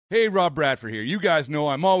Hey, Rob Bradford here. You guys know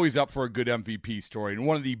I'm always up for a good MVP story, and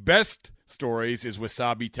one of the best stories is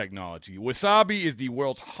Wasabi Technology. Wasabi is the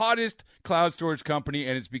world's hottest cloud storage company,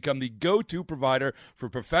 and it's become the go-to provider for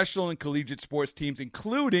professional and collegiate sports teams,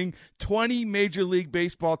 including 20 Major League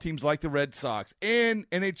Baseball teams like the Red Sox and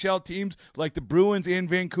NHL teams like the Bruins and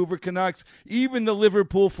Vancouver Canucks. Even the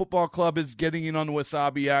Liverpool Football Club is getting in on the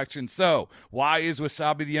Wasabi action. So, why is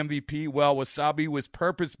Wasabi the MVP? Well, Wasabi was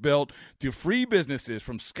purpose-built to free businesses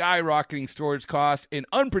from skyrocketing storage costs and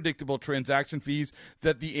unpredictable transaction fees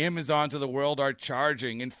that the Amazons of the world are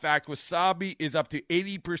charging. In fact, Wasabi is up to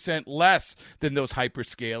 80% less than those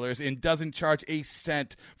hyperscalers and doesn't charge a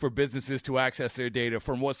cent for businesses to access their data.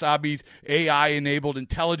 From Wasabi's AI-enabled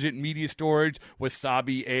intelligent media storage,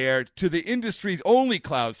 Wasabi Air, to the industry's only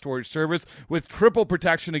cloud storage service with triple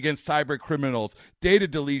protection against cyber criminals, data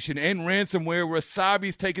deletion, and ransomware,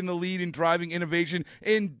 Wasabi's taken the lead in driving innovation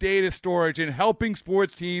in data storage and helping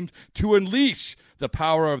sports teams to unleash the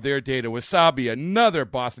power of their data. Wasabi, another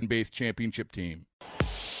Boston-based championship team.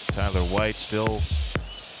 Tyler White still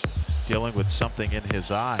dealing with something in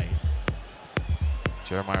his eye.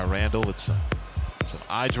 Jeremiah Randall with some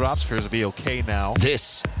eye drops. Appears to be okay now.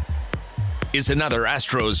 This is another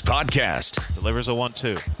Astros podcast. Delivers a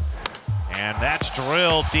 1-2. And that's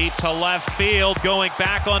drilled deep to left field. Going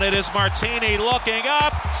back on it is Martini, looking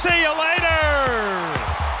up. See you later!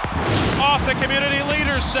 Off the community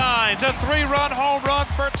leader signs, a 3-run home run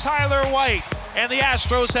for Tyler White. And the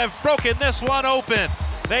Astros have broken this one open.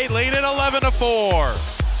 They lead it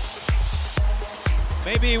 11-4.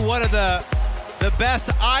 Maybe one of the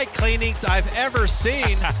best eye cleanings I've ever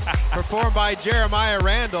seen performed by Jeremiah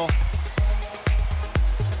Randall.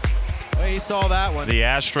 Well, he saw that one. The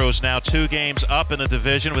Astros now 2 games up in the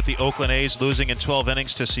division, with the Oakland A's losing in 12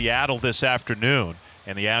 innings to Seattle this afternoon.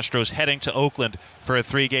 And the Astros heading to Oakland for a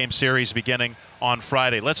 3-game series beginning on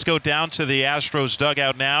Friday. Let's go down to the Astros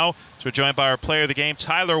dugout now. So we're joined by our player of the game,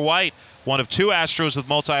 Tyler White, one of 2 Astros with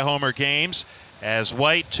multi-homer games. As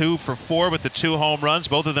White 2 for 4 with the 2 home runs,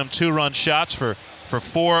 both of them 2-run shots for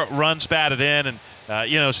 4 runs batted in.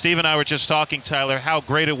 And Steve and I were just talking, Tyler, how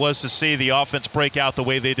great it was to see the offense break out the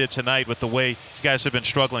way they did tonight with the way you guys have been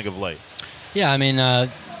struggling of late. Yeah, I mean,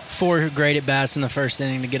 4 great at-bats in the first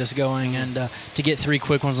inning to get us going, and to get 3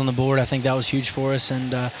 quick ones on the board, I think that was huge for us.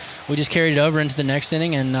 And we just carried it over into the next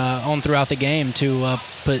inning and on throughout the game to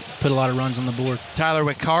put a lot of runs on the board. Tyler,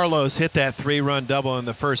 when Carlos hit that 3-run double in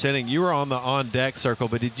the first inning, you were on the on-deck circle,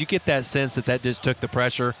 but did you get that sense that just took the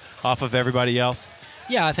pressure off of everybody else?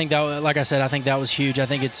 Yeah, I think that, like I said, I think that was huge. I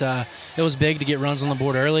think it was big to get runs on the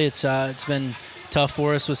board early. It's been tough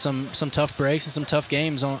for us with some tough breaks and some tough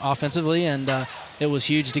games offensively, and it was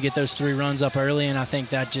huge to get those 3 runs up early, and I think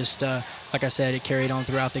that just, like I said, it carried on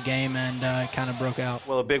throughout the game and kind of broke out.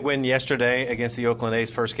 Well, a big win yesterday against the Oakland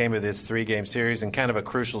A's, first game of this 3-game series, and kind of a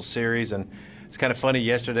crucial series. And it's kind of funny,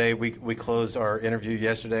 yesterday we closed our interview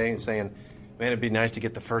yesterday and saying, man, it'd be nice to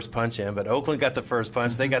get the first punch in, but Oakland got the first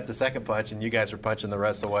punch, they got the second punch, and you guys were punching the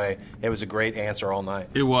rest of the way. It was a great answer all night.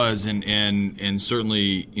 It was, and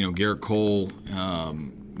certainly, Garrett Cole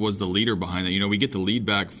was the leader behind that. We get the lead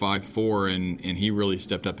back 5-4, and he really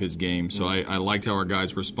stepped up his game. So I liked how our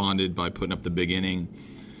guys responded by putting up the big inning.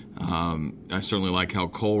 I certainly like how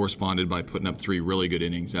Cole responded by putting up 3 really good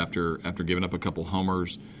innings after giving up a couple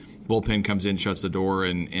homers. Bullpen comes in, shuts the door,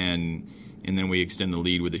 and then we extend the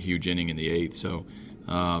lead with a huge inning in the 8th. So,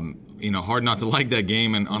 hard not to like that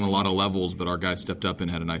game and on a lot of levels, but our guys stepped up and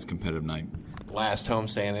had a nice competitive night. Last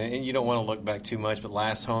homestand, and you don't want to look back too much, but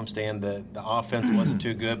last homestand, the offense wasn't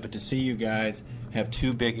too good, but to see you guys have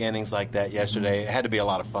 2 big innings like that yesterday, it had to be a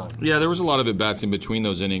lot of fun. Yeah, there was a lot of at-bats in between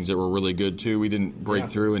those innings that were really good, too. We didn't break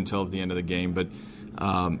through until the end of the game, but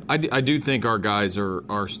I do think our guys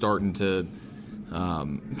are starting to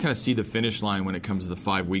kind of see the finish line when it comes to the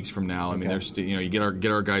 5 weeks from now. I mean, there's you get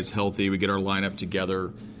our guys healthy, we get our lineup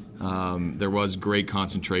together. There was great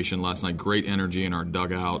concentration last night, great energy in our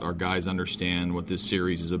dugout. Our guys understand what this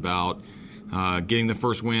series is about. Getting the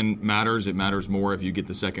first win matters. It matters more if you get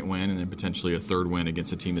the second win and then potentially a third win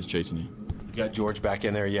against a team that's chasing you. You got George back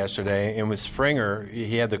in there yesterday, and with Springer,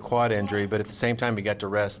 he had the quad injury, but at the same time he got to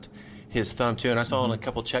rest his thumb too. And I saw in a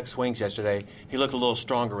couple check swings yesterday, he looked a little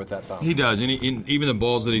stronger with that thumb. He does, and even the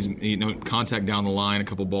balls that he's contact down the line, a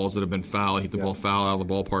couple balls that have been foul, he hit the ball foul out of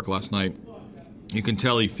the ballpark last night. You can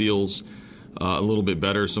tell he feels a little bit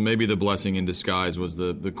better. So maybe the blessing in disguise was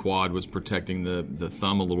the quad was protecting the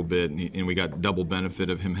thumb a little bit, and we got double benefit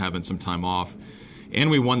of him having some time off. And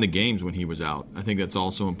we won the games when he was out. I think that's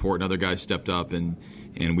also important. Other guys stepped up, and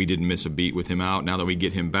we didn't miss a beat with him out. Now that we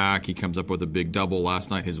get him back, he comes up with a big double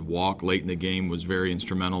last night. His walk late in the game was very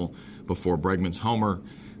instrumental before Bregman's homer.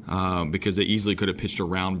 because they easily could have pitched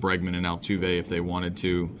around Bregman and Altuve if they wanted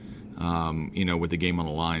to, with the game on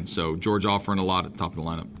the line. So George offering a lot at the top of the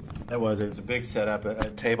lineup. It was a big setup, a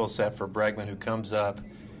table set for Bregman, who comes up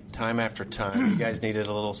time after time. You guys needed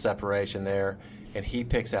a little separation there, and he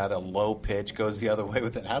picks out a low pitch, goes the other way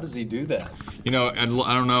with it. How does he do that? I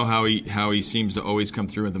don't know how he seems to always come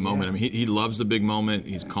through at the moment. I mean, he loves the big moment.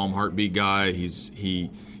 He's a calm heartbeat guy.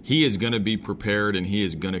 He is going to be prepared, and he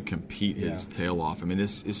is going to compete his tail off. I mean,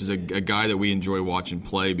 this is a guy that we enjoy watching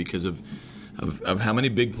play because of how many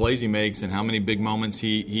big plays he makes and how many big moments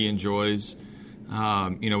he enjoys.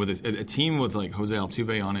 With a team with like Jose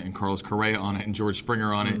Altuve on it and Carlos Correa on it and George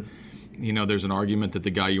Springer on it, there's an argument that the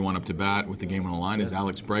guy you want up to bat with the game on the line is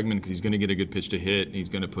Alex Bregman, because he's going to get a good pitch to hit, and he's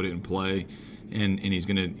going to put it in play, and he's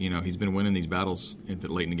going to, he's been winning these battles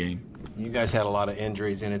late in the game. You guys had a lot of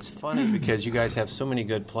injuries, and it's funny because you guys have so many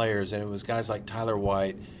good players, and it was guys like Tyler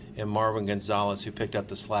White and Marwin Gonzalez who picked up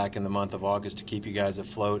the slack in the month of August to keep you guys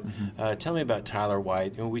afloat. Tell me about Tyler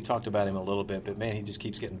White. We talked about him a little bit, but man, he just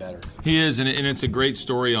keeps getting better. He is, and it's a great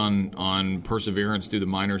story on perseverance through the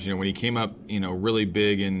minors. When he came up, really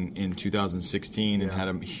big in 2016 and had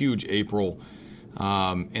a huge April,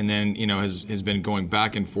 and then has been going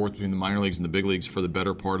back and forth between the minor leagues and the big leagues for the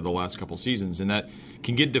better part of the last couple seasons, and that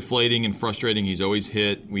can get deflating and frustrating. He's always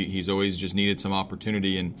hit. He's always just needed some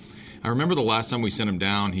opportunity. And I remember the last time we sent him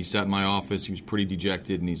down, he sat in my office. He was pretty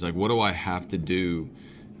dejected, and he's like, "What do I have to do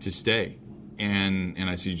to stay?" And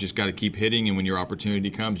I said, "You just got to keep hitting, and when your opportunity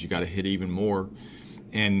comes, you got to hit even more."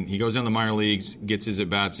 And he goes down the minor leagues, gets his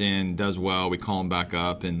at-bats in, does well. We call him back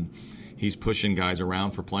up, and he's pushing guys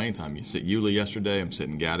around for playing time. You sit Yuli yesterday. I'm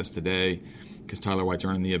sitting Gaddis today because Tyler White's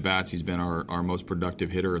earning the at-bats. He's been our most productive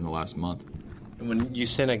hitter in the last month. And when you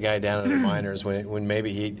send a guy down to the minors, when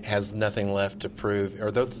maybe he has nothing left to prove, are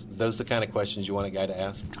those the kind of questions you want a guy to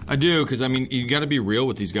ask? I do, because you got to be real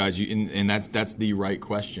with these guys, and that's the right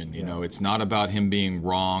question. It's not about him being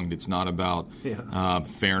wronged. It's not about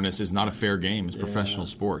fairness. It's not a fair game. It's professional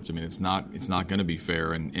sports. I mean, it's not going to be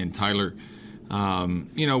fair. And Tyler,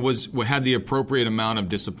 had the appropriate amount of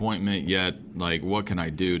disappointment. Yet, like, what can I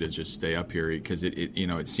do to just stay up here? Because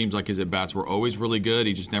it seems like his at bats were always really good.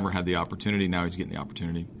 He just never had the opportunity. Now he's getting the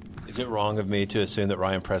opportunity. Is it wrong of me to assume that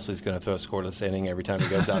Ryan Presley's going to throw a scoreless inning every time he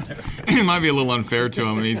goes out there? It might be a little unfair to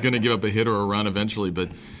him, and he's going to give up a hit or a run eventually.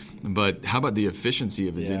 But how about the efficiency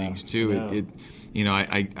of his innings too? Yeah.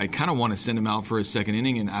 I kind of want to send him out for his second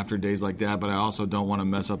inning, and after days like that, but I also don't want to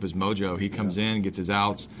mess up his mojo. He comes in, gets his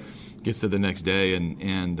outs, gets to the next day,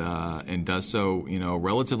 and does so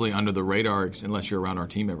relatively under the radar, unless you're around our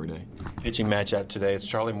team every day. Pitching matchup today, it's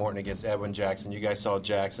Charlie Morton against Edwin Jackson. You guys saw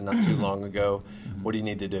Jackson not too long ago. What do you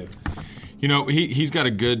need to do? He's got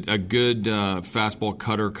a good fastball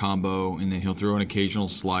cutter combo, and then he'll throw an occasional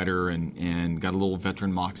slider, and got a little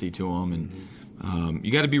veteran moxie to him, and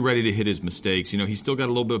you got to be ready to hit his mistakes. He's still got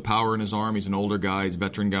a little bit of power in his arm. He's an older guy. He's a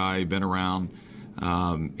veteran guy. Been around.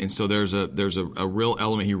 And so there's a real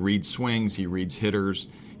element. He reads swings, he reads hitters.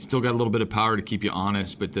 He's still got a little bit of power to keep you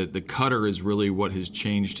honest, but the cutter is really what has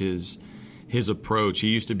changed his approach. He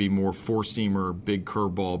used to be more four-seamer, big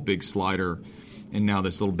curveball, big slider, and now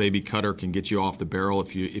this little baby cutter can get you off the barrel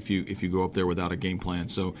if you go up there without a game plan.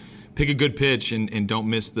 So pick a good pitch and don't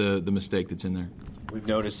miss the mistake that's in there. We've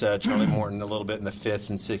noticed Charlie Morton a little bit in the fifth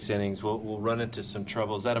and sixth innings. We'll run into some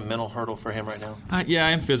trouble. Is that a mental hurdle for him right now? Yeah,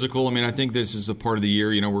 and physical. I mean, I think this is a part of the year.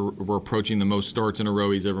 We're approaching the most starts in a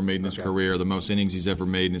row he's ever made in his career, the most innings he's ever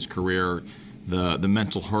made in his career. The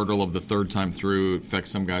mental hurdle of the third time through affects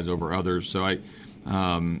some guys over others. So I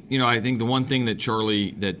think the one thing that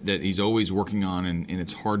Charlie that he's always working on, and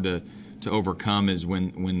it's hard to overcome, is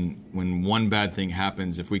when one bad thing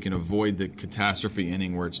happens, if we can avoid the catastrophe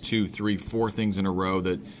inning where it's 2, 3, 4 things in a row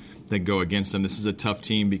that go against them. This is a tough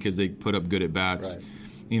team because they put up good at bats,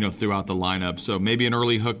 throughout the lineup. So maybe an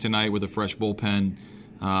early hook tonight with a fresh bullpen,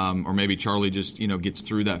 or maybe Charlie just gets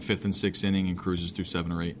through that 5th and 6th inning and cruises through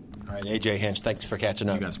 7 or 8. All right, AJ Hinch, thanks for catching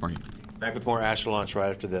up. You got it, Sparky. Back with more Astro Launch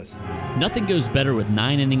right after this. Nothing goes better with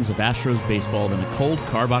 9 innings of Astros baseball than a cold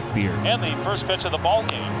Karbach beer. And the first pitch of the ball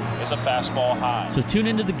game is a fastball high. So tune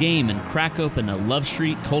into the game and crack open a Love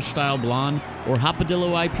Street Kolsch-style blonde or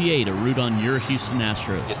Hopadillo IPA to root on your Houston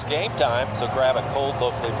Astros. It's game time, so grab a cold,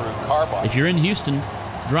 locally brewed Karbach. If you're in Houston,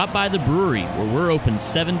 drop by the brewery where we're open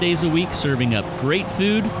 7 days a week serving up great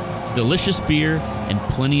food, delicious beer, and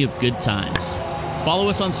plenty of good times. Follow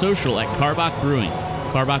us on social at Karbach Brewing.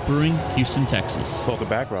 Karbach Brewing, Houston, Texas. Welcome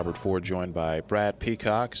back. Robert Ford joined by Brad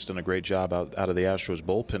Peacock. He's done a great job out of the Astros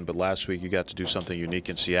bullpen, but last week you got to do something unique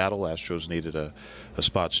in Seattle. Astros needed a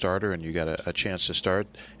spot starter, and you got a chance to start.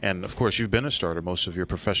 And, of course, you've been a starter most of your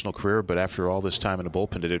professional career, but after all this time in the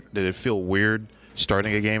bullpen, did it feel weird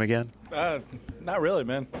starting a game again? Not really,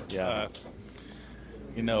 man. Yeah.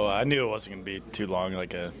 I knew it wasn't going to be too long,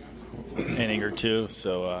 like a inning or two.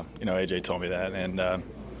 So, AJ told me that. And,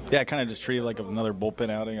 I kind of just treated it like another bullpen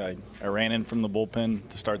outing. I ran in from the bullpen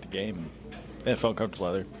to start the game. And it felt comfortable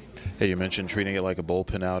out there. Hey, you mentioned treating it like a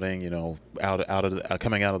bullpen outing,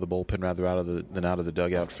 coming out of the bullpen rather than out of the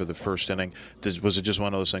dugout for the first inning. Was it just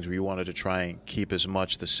one of those things where you wanted to try and keep as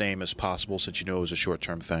much the same as possible since you knew it was a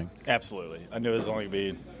short-term thing? Absolutely. I knew it was only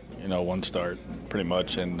going to be, one start pretty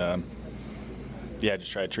much. And,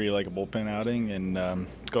 just try to treat it like a bullpen outing and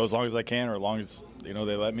go as long as I can or as long as, they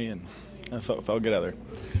let me. And I felt good out there.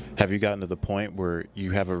 Have you gotten to the point where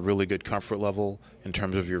you have a really good comfort level in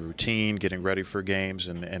terms of your routine, getting ready for games,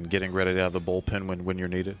 and getting ready out of the bullpen when you're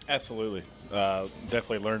needed? Absolutely.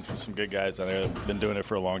 Definitely learned from some good guys out there that have been doing it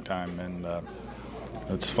for a long time. And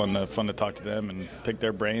it's fun to talk to them and pick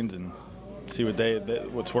their brains and see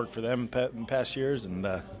what's worked for them in past years. And,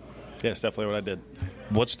 it's definitely what I did.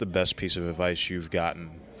 What's the best piece of advice you've gotten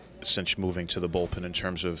since moving to the bullpen in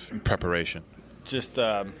terms of preparation? Just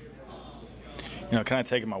kind of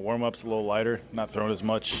taking my warm-ups a little lighter, not throwing as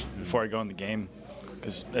much before I go in the game.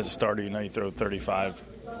 Because as a starter, you throw 35,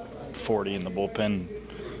 40 in the bullpen,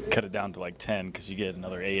 cut it down to like 10 because you get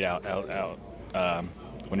another 8 out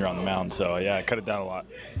when you're on the mound. So, I cut it down a lot.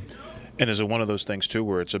 And is it one of those things, too,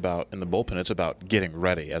 where it's about, in the bullpen, it's about getting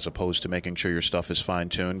ready as opposed to making sure your stuff is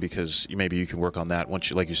fine-tuned because maybe you can work on that,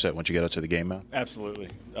 once you get out to the game mound? Absolutely.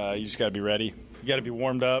 You just got to be ready. You got to be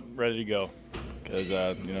warmed up, ready to go. Because,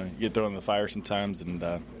 you get thrown in the fire sometimes and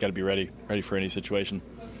got to be ready for any situation.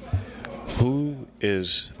 Who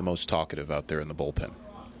is the most talkative out there in the bullpen?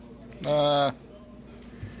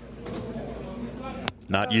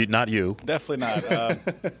 Not you. Definitely not.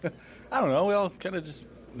 I don't know. We all kind of just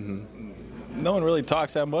no one really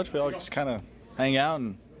talks that much. We all just kind of hang out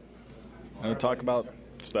and talk about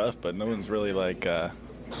stuff, but no one's really like I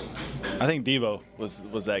think Devo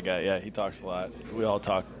was that guy. Yeah, he talks a lot. We all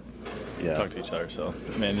talk to each other. So,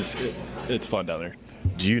 man, it's fun down there.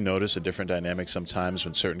 Do you notice a different dynamic sometimes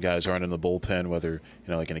when certain guys aren't in the bullpen, whether,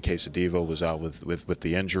 like in the case of Devo was out with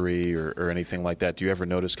the injury or anything like that? Do you ever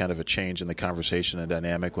notice kind of a change in the conversation and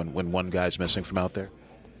dynamic when one guy's missing from out there?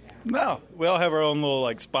 No. We all have our own little,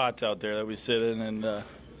 spots out there that we sit in, and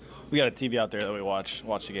we got a TV out there that we watch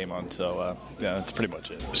the game on. So, that's pretty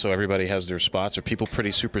much it. So everybody has their spots. Are people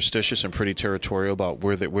pretty superstitious and pretty territorial about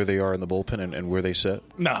where they are in the bullpen and where they sit?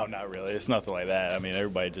 No, not really. It's nothing like that. I mean,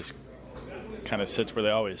 everybody just kind of sits where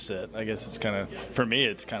they always sit. I guess it's kind of, for me,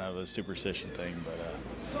 it's kind of a superstition thing.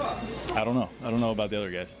 But I don't know. I don't know about the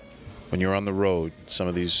other guys. When you're on the road, some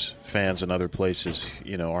of these fans in other places,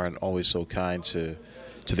 aren't always so kind to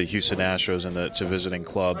the Houston Astros and to visiting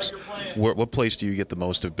clubs. What place do you get the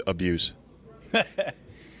most abuse?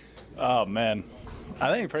 Oh, man.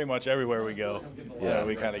 I think pretty much everywhere we go,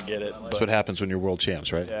 we kind of get it. That's what happens when you're world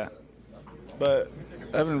champs, right? Yeah. But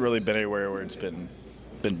I haven't really been anywhere where it's been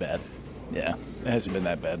bad. Yeah, it hasn't been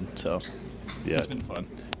that bad, so it's been fun.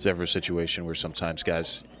 Is there ever a situation where sometimes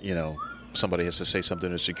guys, somebody has to say something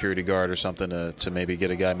to a security guard or something to maybe get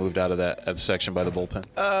a guy moved out of that section by the bullpen?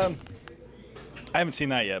 I haven't seen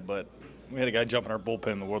that yet, but we had a guy jump in our bullpen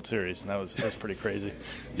in the World Series, and that was pretty crazy.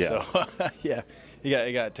 Yeah. So, you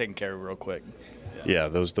got it taken care of real quick. Yeah,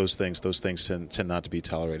 those things tend not to be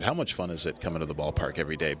tolerated. How much fun is it coming to the ballpark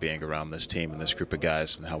every day, being around this team and this group of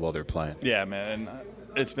guys and how well they're playing? Yeah, man,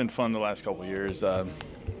 it's been fun the last couple of years. Coming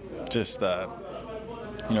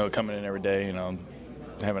in every day,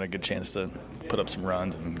 having a good chance to put up some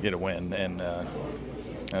runs and get a win, and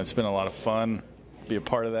it's been a lot of fun. Be a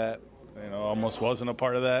part of that. Almost wasn't a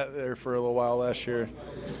part of that there for a little while last year,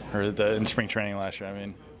 or in spring training last year. I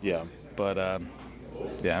mean, yeah. But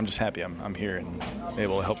I'm just happy I'm here and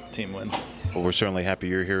able to help the team win. Well, we're certainly happy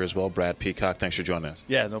you're here as well, Brad Peacock. Thanks for joining us.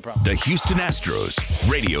 Yeah, no problem. The Houston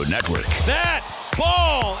Astros Radio Network. That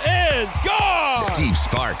ball is gone! Steve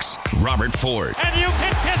Sparks, Robert Ford. And you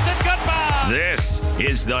can kiss it goodbye! This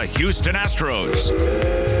is the Houston Astros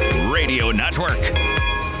Radio Network.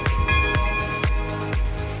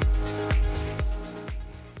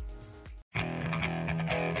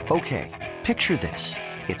 Okay, picture this.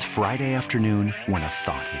 It's Friday afternoon when a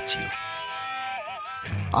thought hits you.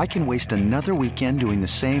 I can waste another weekend doing the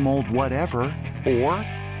same old whatever, or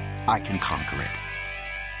I can conquer it.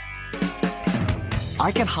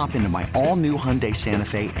 I can hop into my all-new Hyundai Santa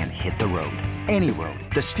Fe and hit the road. Any road.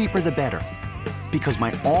 The steeper, the better. Because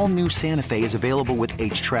my all-new Santa Fe is available with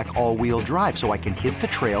H-Track all-wheel drive, so I can hit the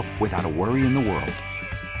trail without a worry in the world.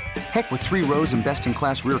 Heck, with 3 rows and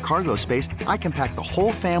best-in-class rear cargo space, I can pack the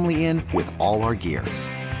whole family in with all our gear.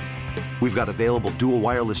 We've got available dual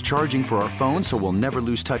wireless charging for our phones, so we'll never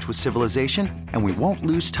lose touch with civilization, and we won't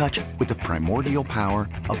lose touch with the primordial power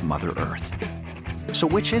of Mother Earth. So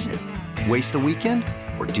which is it? Waste the weekend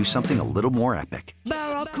or do something a little more epic?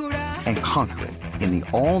 And conquer it in the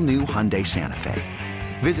all-new Hyundai Santa Fe.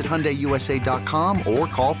 Visit HyundaiUSA.com or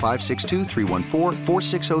call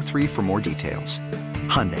 562-314-4603 for more details.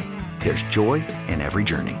 Hyundai, there's joy in every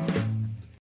journey.